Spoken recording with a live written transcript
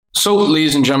So,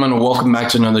 ladies and gentlemen, welcome back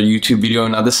to another YouTube video.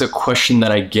 Now, this is a question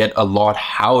that I get a lot.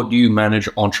 How do you manage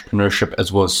entrepreneurship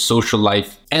as well as social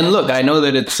life? And look, I know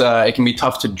that it can be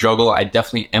tough to juggle. I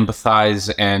definitely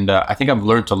empathize, and I think I've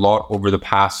learned a lot over the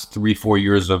past 3-4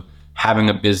 years of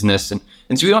having a business. And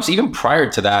to be honest, even prior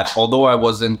to that, although I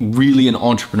wasn't really an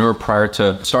entrepreneur prior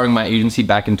to starting my agency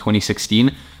back in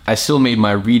 2016, I still made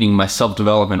my reading, my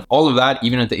self-development, all of that,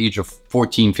 even at the age of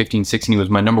 14, 15, 16, was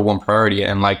my number one priority.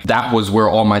 And like, that was where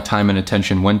all my time and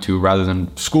attention went to rather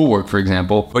than schoolwork, for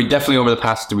example. But definitely over the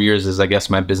past 3 years, as I guess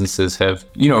my businesses have,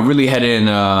 really headed in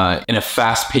a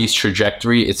fast-paced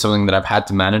trajectory. It's something that I've had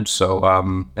to manage. So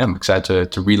I'm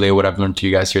excited to relay what I've learned to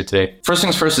you guys here today. First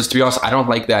things first is, to be honest, I don't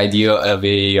like the idea of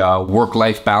a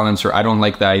work-life balance, or I don't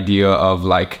like the idea of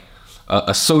like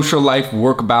a social life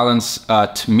work balance.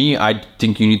 To me, I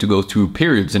think you need to go through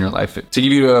periods in your life. To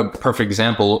give you a perfect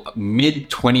example, mid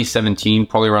 2017,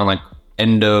 probably around like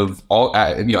end of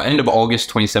August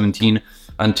 2017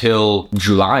 until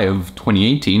July of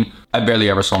 2018, I barely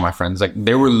ever saw my friends. Like,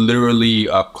 they were literally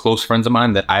close friends of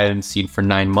mine that I hadn't seen for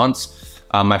 9 months.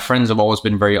 My friends have always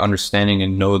been very understanding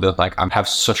and know that like I have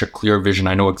such a clear vision.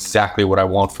 I know exactly what I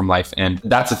want from life. And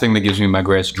that's the thing that gives me my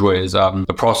greatest joy, is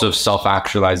the process of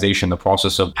self-actualization, the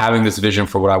process of having this vision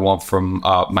for what I want from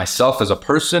myself as a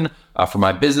person, for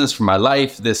my business, for my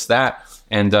life, this, that,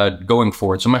 and going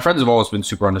forward. So my friends have always been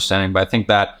super understanding, but I think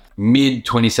that mid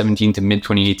 2017 to mid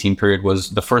 2018 period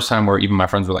was the first time where even my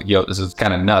friends were like, yo, this is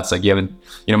kind of nuts. Like, you haven't,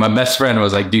 my best friend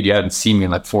was like, dude, you haven't seen me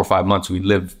in like 4 or 5 months. We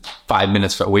live 5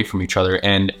 minutes away from each other.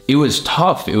 And it was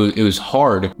tough. It was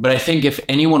hard. But I think if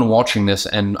anyone watching this,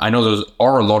 and I know there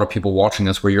are a lot of people watching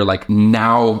this where you're like,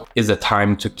 now is the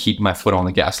time to keep my foot on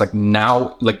the gas. Like,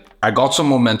 now, like, I got some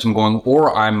momentum going,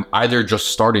 or I'm either just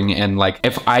starting, and like,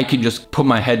 if I could just put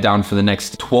my head down for the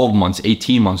next 12 months,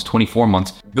 18 months, 24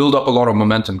 months, build up a lot of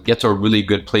momentum, get to a really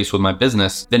good place with my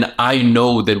business, then I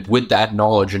know that with that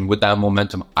knowledge and with that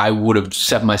momentum, I would have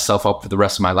set myself up for the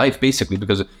rest of my life, basically,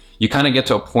 because you kind of get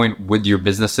to a point with your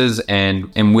businesses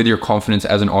and with your confidence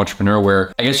as an entrepreneur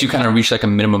where I guess you kind of reach like a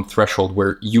minimum threshold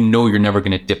where you're never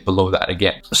going to dip below that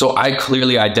again. So I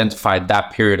clearly identified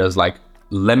that period as like,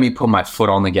 let me put my foot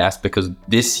on the gas, because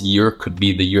this year could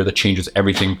be the year that changes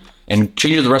everything and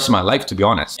changes the rest of my life, to be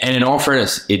honest. And in all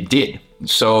fairness, it did.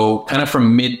 So kind of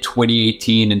from mid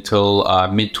 2018 until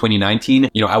mid 2019,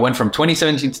 I went from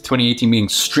 2017 to 2018 being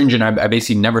stringent. I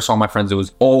basically never saw my friends. It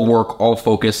was all work, all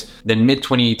focus. Then mid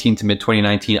 2018 to mid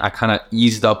 2019, I kind of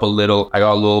eased up a little. I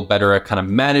got a little better at kind of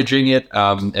managing it.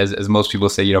 As most people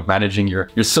say, managing your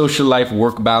social life,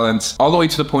 work balance, all the way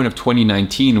to the point of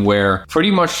 2019, where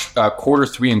pretty much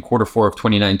Q3 and Q4 of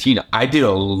 2019, I did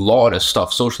a lot of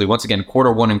stuff socially. Once again,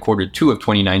 Q1 and Q2 of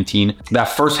 2019, that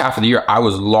first half of the year, I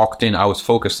was locked in. I was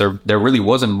focused. There really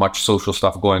wasn't much social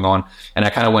stuff going on, and I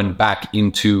kind of went back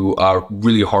into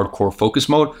really hardcore focus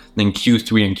mode. Then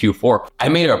Q3 and Q4, I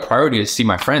made it a priority to see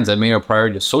my friends. I made it a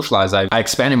priority to socialize. I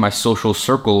expanded my social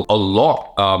circle a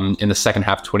lot in the second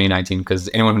half of 2019, because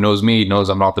anyone who knows me knows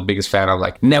I'm not the biggest fan of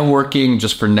like networking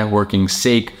just for networking's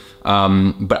sake.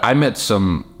 But I met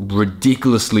some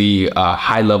ridiculously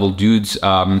high level dudes.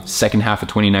 Second half of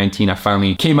 2019, I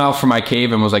finally came out from my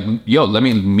cave and was like, yo, let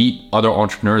me meet other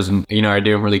entrepreneurs. And I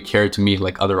didn't really care to meet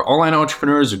like other online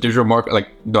entrepreneurs or digital market. Like,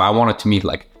 no, I wanted to meet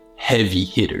like heavy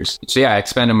hitters. So yeah, I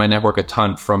expanded my network a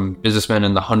ton, from businessmen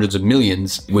in the hundreds of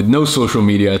millions with no social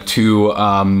media to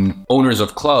owners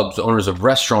of clubs, owners of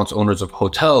restaurants, owners of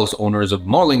hotels, owners of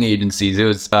modeling agencies. It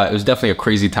was definitely a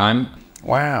crazy time.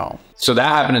 Wow. So that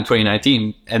happened in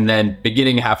 2019, and then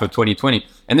beginning half of 2020.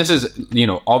 And this is,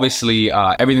 obviously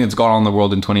everything that's gone on in the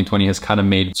world in 2020 has kind of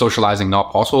made socializing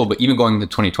not possible. But even going into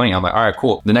 2020, I'm like, all right,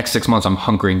 cool. The next 6 months, I'm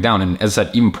hunkering down. And as I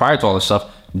said, even prior to all this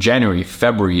stuff, January,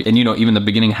 February, and even the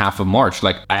beginning half of March,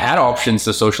 like, I had options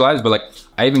to socialize, but like,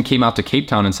 I even came out to Cape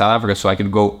Town in South Africa so I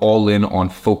could go all in on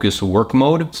focus work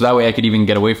mode. So that way I could even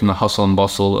get away from the hustle and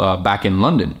bustle back in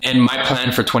London. And my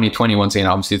plan for 2020, once again,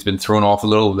 obviously it's been thrown off a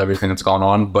little with everything that's gone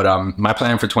on, but my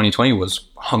plan for 2020 was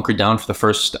hunker down for the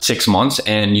first 6 months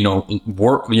and,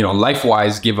 work,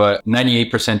 life-wise, give a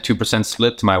 98%, 2%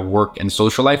 split to my work and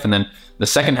social life. And then the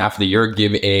second half of the year,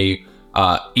 give a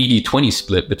 80-20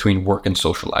 split between work and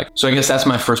social life. So I guess that's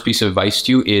my first piece of advice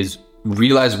to you, is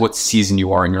realize what season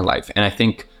you are in your life. And I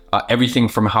think everything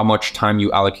from how much time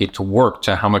you allocate to work,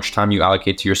 to how much time you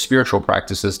allocate to your spiritual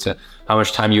practices, to how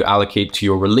much time you allocate to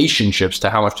your relationships, to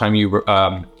how much time you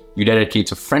dedicate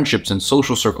to friendships and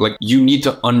social circle. Like, you need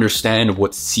to understand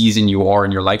what season you are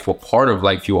in your life, what part of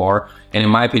life you are, And in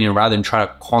my opinion, rather than try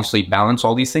to constantly balance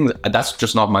all these things, that's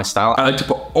just not my style. I like to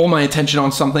put all my attention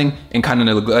on something and kind of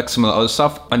neglect some of the other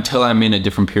stuff until I'm in a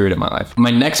different period of my life.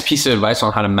 My next piece of advice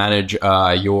on how to manage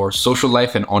your social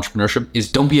life and entrepreneurship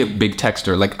is don't be a big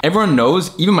texter. Like everyone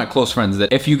knows, even my close friends,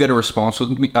 that if you get a response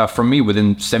from me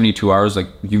within 72 hours, like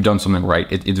you've done something right.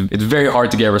 It's very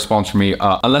hard to get a response from me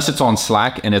unless it's on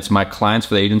Slack and it's my clients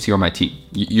for the agency or my team.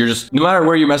 You're just, no matter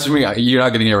where you message me, you're not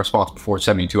going to get a response before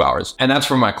 72 hours. And that's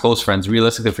for my close friends.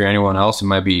 Realistically, for anyone else, it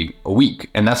might be a week.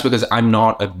 And that's because I'm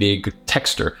not a big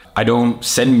texter. I don't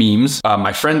send memes.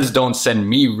 My friends don't send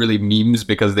me really memes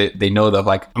because they know that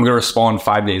like I'm going to respond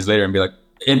 5 days later and be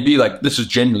like, this is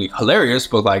genuinely hilarious.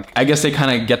 But like, I guess they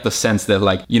kind of get the sense that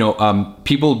like,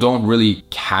 people don't really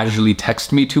casually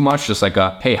text me too much. Just like,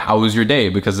 hey, how was your day?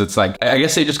 Because it's like, I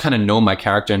guess they just kind of know my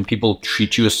character, and people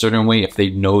treat you a certain way if they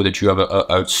know that you have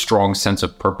a strong sense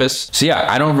of purpose. So yeah,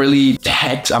 I don't really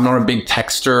text. I'm not a big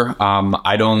texter.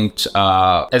 I don't,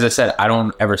 as I said, I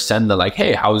don't ever send the like,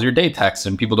 hey, how was your day text?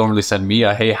 And people don't really send me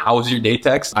a, hey, how was your day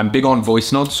text? I'm big on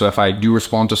voice notes. So if I do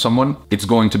respond to someone, it's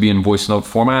going to be in voice note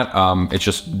format. It's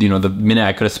just, the minute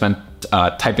I could have spent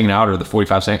typing it out, or the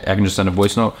 45 seconds, I can just send a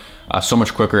voice note so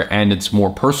much quicker, and it's more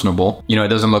personable. It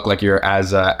doesn't look like you're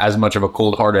as much of a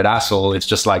cold-hearted asshole. It's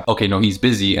just like, okay, no, he's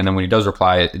busy, and then when he does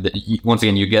reply, once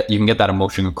again, you can get that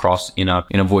emotion across in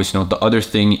a voice note. The other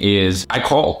thing is I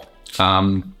call.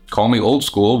 Call me old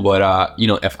school, but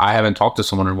if I haven't talked to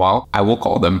someone in a while, I will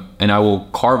call them, and I will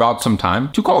carve out some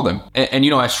time to call them. And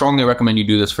I strongly recommend you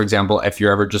do this. For example, if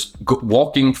you're ever just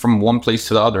walking from one place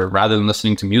to the other rather than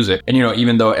listening to music. And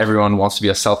even though everyone wants to be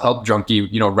a self-help junkie,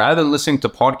 rather than listening to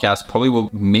podcasts, probably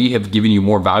may have given you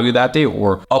more value that day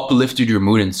or uplifted your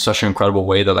mood in such an incredible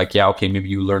way that like, yeah, okay, maybe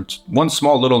you learned one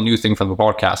small little new thing from the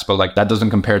podcast, but like that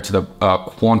doesn't compare to the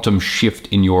quantum shift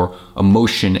in your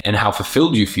emotion and how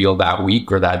fulfilled you feel that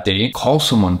week or that day. Call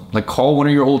someone, like call one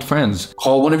of your old friends,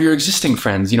 call one of your existing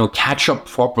friends, catch up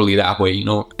properly that way.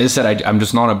 As I said, I'm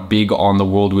just not a big on the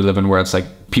world we live in where it's like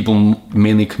people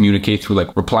mainly communicate through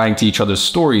like replying to each other's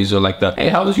stories or like the, hey,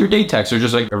 how was your day text? Or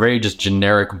just like a very just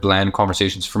generic, bland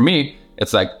conversations. For me,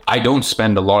 it's like, I don't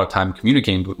spend a lot of time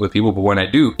communicating with people, but when I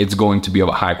do, it's going to be of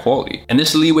a high quality. And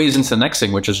this leeways into the next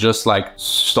thing, which is just like,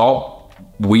 stop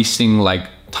wasting like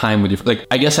time with your, like,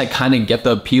 I guess I kind of get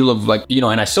the appeal of like, and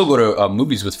I still go to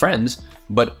movies with friends,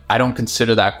 but I don't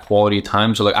consider that quality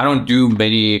time. So like, I don't do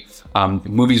many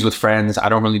movies with friends. I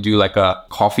don't really do like a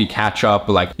coffee catch up.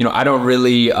 Like, I don't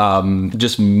really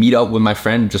just meet up with my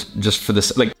friend just for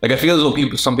this. Like I feel as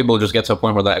though some people just get to a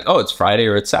point where they're like, oh, it's Friday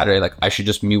or it's Saturday. Like I should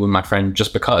just meet with my friend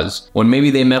just because. When maybe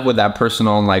they met with that person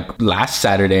on like last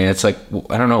Saturday, and it's like,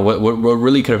 I don't know what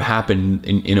really could have happened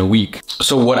in a week.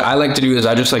 So what I like to do is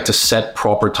I just like to set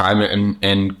proper time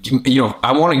and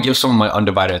I want to give someone my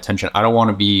undivided attention. I don't want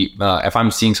to be if I'm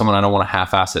seeing someone, I don't want to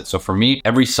half-ass it. So for me,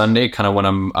 every Sunday, kind of when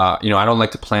I'm I don't like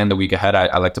to plan the week ahead.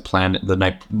 I like to plan the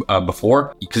night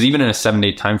before, because even in a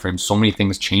 7-day time frame, so many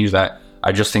things change that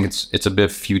I just think it's a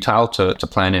bit futile to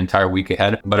plan an entire week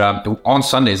ahead. But on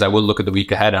Sundays, I will look at the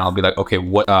week ahead and I'll be like, okay,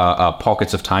 what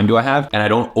pockets of time do I have? And I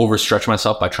don't overstretch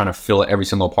myself by trying to fill every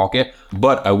single pocket,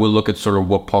 but I will look at sort of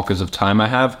what pockets of time I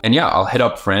have. And yeah, I'll hit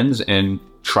up friends and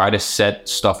try to set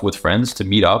stuff with friends to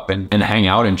meet up and hang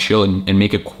out and chill and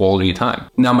make it quality time.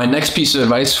 Now, my next piece of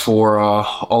advice for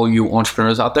all you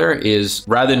entrepreneurs out there is,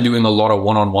 rather than doing a lot of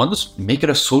one-on-ones, make it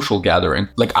a social gathering.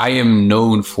 Like I am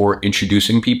known for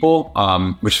introducing people,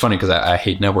 which is funny because I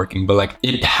hate networking, but like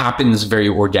it happens very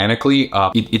organically.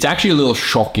 It's actually a little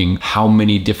shocking how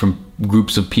many different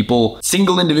groups of people,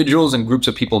 single individuals and groups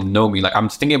of people know me. Like I'm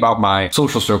thinking about my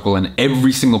social circle and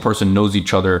every single person knows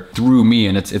each other through me,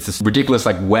 and it's this ridiculous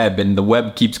like web, and the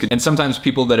web keeps, and sometimes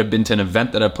people that have been to an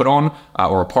event that I put on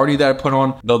or a party that I put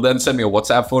on, they'll then send me a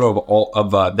WhatsApp photo of all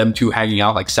of them two hanging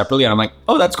out like separately, and I'm like,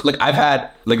 oh, that's cool. Like I've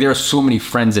had, like there are so many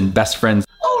friends and best friends,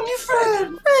 only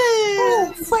friend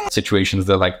situations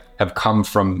that like have come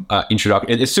from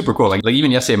introduction. It's super cool. Like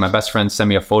even yesterday, my best friend sent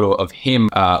me a photo of him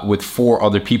with 4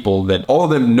 other people that all of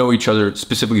them know each other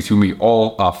specifically through me,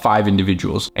 all 5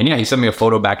 individuals. And yeah, he sent me a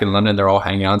photo back in London. They're all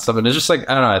hanging out and stuff. And it's just like,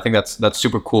 I don't know, I think that's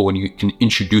super cool when you can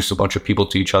introduce a bunch of people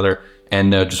to each other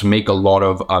and just make a lot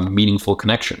of meaningful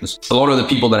connections. A lot of the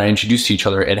people that I introduce to each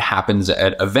other, it happens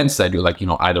at events that I do, like,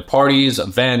 either parties,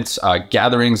 events,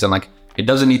 gatherings, and like, it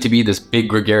doesn't need to be this big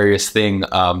gregarious thing.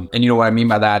 And what I mean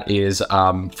by that is,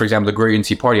 for example, the Gregarian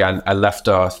Tea Party, I left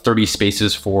 30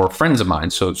 spaces for friends of mine.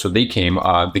 So they came.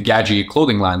 The Gadget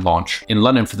clothing line launch in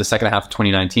London for the second half of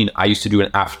 2019. I used to do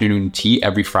an afternoon tea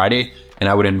every Friday, and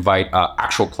I would invite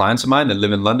actual clients of mine that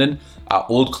live in London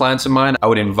old clients of mine. I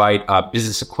would invite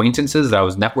business acquaintances that I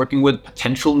was networking with,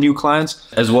 potential new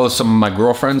clients, as well as some of my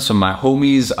girlfriends, some of my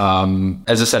homies.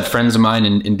 As I said, friends of mine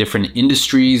in different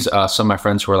industries. Some of my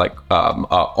friends who are like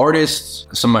artists,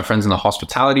 some of my friends in the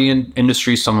hospitality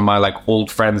industry, some of my like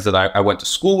old friends that I went to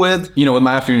school with. You know, with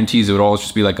my afternoon teas, it would always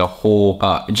just be like a whole,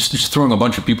 just throwing a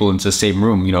bunch of people into the same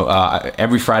room. You know,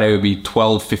 every Friday it would be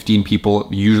 12, 15 people.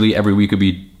 Usually every week would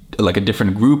be like a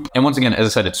different group. And once again, as I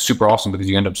said, it's super awesome because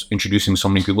you end up introducing so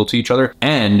many people to each other.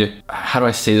 And how do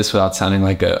I say this without sounding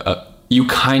like you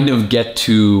kind of get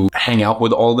to hang out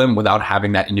with all of them without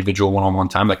having that individual one-on-one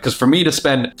time. Like, because for me to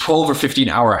spend 12 or 15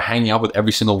 hours hanging out with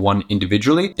every single one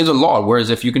individually is a lot. Whereas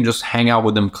if you can just hang out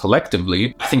with them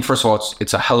collectively, I think first of all,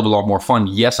 it's a hell of a lot more fun.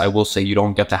 Yes, I will say you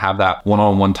don't get to have that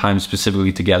one-on-one time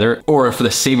specifically together or for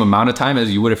the same amount of time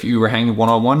as you would if you were hanging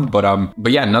one-on-one.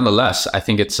 But yeah, nonetheless, I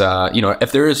think it's, you know,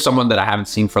 if there is someone that I haven't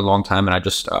seen for a long time and I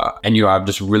just, I've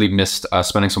just really missed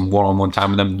spending some one-on-one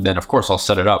time with them, then of course I'll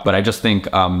set it up. But I just think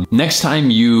next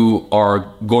time you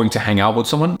are going to hang out with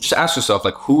someone, just ask yourself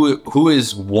like who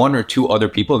is one or two other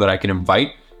people that I can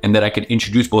invite and that I could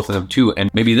introduce both of them to,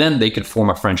 and maybe then they could form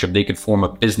a friendship, they could form a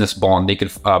business bond, they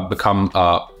could become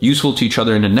useful to each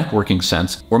other in a networking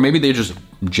sense, or maybe they just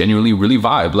genuinely really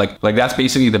vibe. Like that's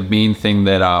basically the main thing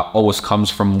that always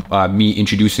comes from me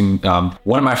introducing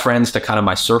one of my friends to kind of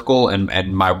my circle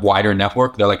and my wider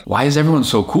network. They're like, why is everyone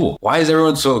so cool? Why is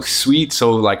everyone so sweet,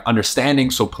 so like understanding,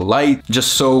 so polite,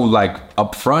 just so like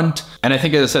upfront? And I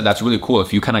think, as I said, that's really cool.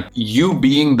 If you kind of, you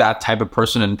being that type of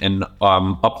person and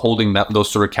upholding those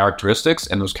sort of characteristics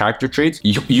and those character traits,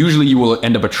 usually you will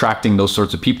end up attracting those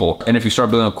sorts of people. And if you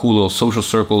start building a cool little social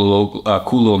circle, a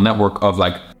cool little network of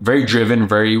like very driven,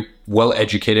 very well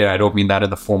educated. I don't mean that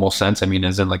in the formal sense. I mean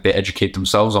as in like they educate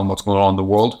themselves on what's going on in the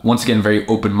world. Once again, very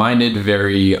open-minded,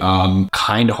 very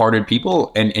kind-hearted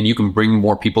people, and you can bring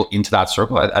more people into that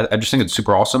circle. I just think it's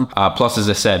super awesome. Plus, as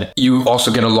I said, you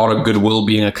also get a lot of goodwill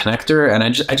being a connector, and I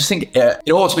just think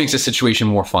it always makes the situation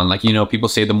more fun. Like, you know, people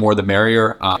say the more the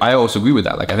merrier. I also agree with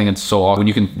that. Like, I think it's so awesome when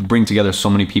you can bring together so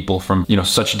many people from, you know,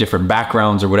 such different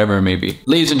backgrounds or whatever it may be.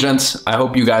 Ladies and gents, I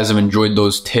hope you guys have enjoyed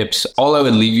those tips. All I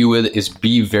would leave you with is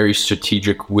be very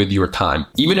strategic with your time.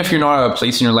 Even if you're not at a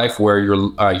place in your life where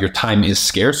your time is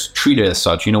scarce, treat it as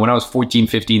such. You know, when I was 14,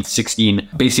 15, 16,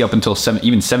 basically up until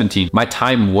even 17, my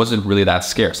time wasn't really that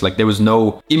scarce. Like, there was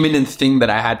no imminent thing that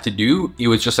I had to do. It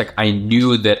was just like, I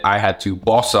knew that I had to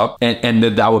boss up and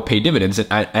that would pay dividends.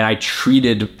 And I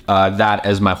treated that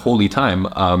as my holy time.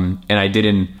 And I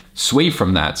didn't sway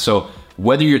from that. So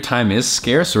whether your time is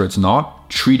scarce or it's not,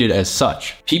 treat it as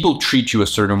such. People treat you a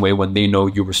certain way when they know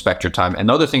you respect your time. And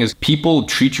the other thing is, people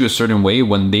treat you a certain way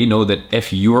when they know that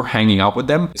if you're hanging out with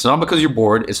them, it's not because you're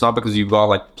bored, it's not because you've got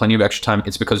like plenty of extra time,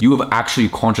 it's because you have actually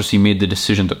consciously made the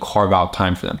decision to carve out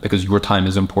time for them because your time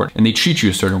is important, and they treat you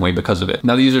a certain way because of it.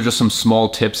 Now, these are just some small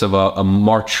tips of a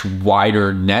much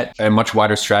wider net, a much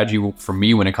wider strategy for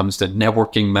me when it comes to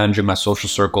networking, managing my social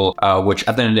circle, which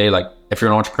at the end of the day, like, if you're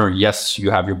an entrepreneur, yes,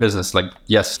 you have your business. Like,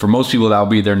 yes, for most people, that'll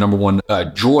be their number one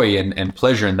joy and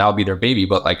pleasure, and that'll be their baby.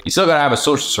 But like, you still gotta have a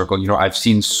social circle. You know, I've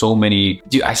seen so many,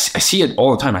 dude, I see it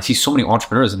all the time. I see so many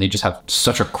entrepreneurs and they just have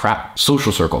such a crap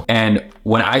social circle. And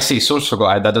when I say social circle,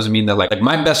 that doesn't mean that like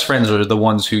my best friends are the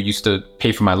ones who used to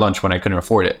pay for my lunch when I couldn't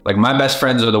afford it. Like, my best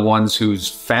friends are the ones whose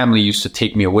family used to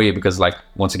take me away because, like,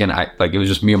 once again, it was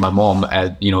just me and my mom.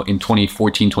 You know, in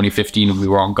 2014, 2015, we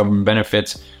were on government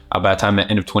benefits. By the time the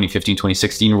end of 2015,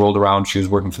 2016 rolled around, she was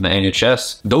working for the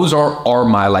NHS. Those are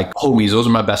my like homies. Those are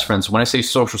my best friends. When I say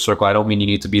social circle, I don't mean you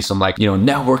need to be some like, you know,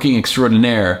 networking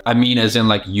extraordinaire. I mean as in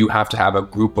like, you have to have a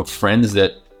group of friends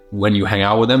that when you hang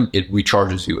out with them, it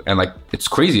recharges you. And like, it's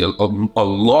crazy. A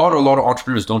lot of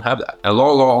entrepreneurs don't have that. A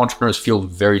lot of entrepreneurs feel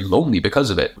very lonely because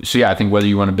of it. So yeah, I think whether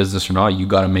you run a business or not, you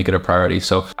got to make it a priority.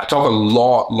 So I talk a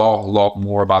lot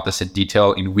more about this in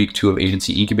detail in week 2 of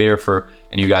Agency Incubator.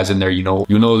 And you guys in there, you know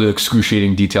the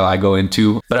excruciating detail I go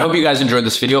into. But I hope you guys enjoyed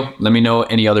this video. Let me know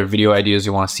any other video ideas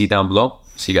you want to see down below.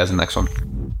 See you guys in the next one.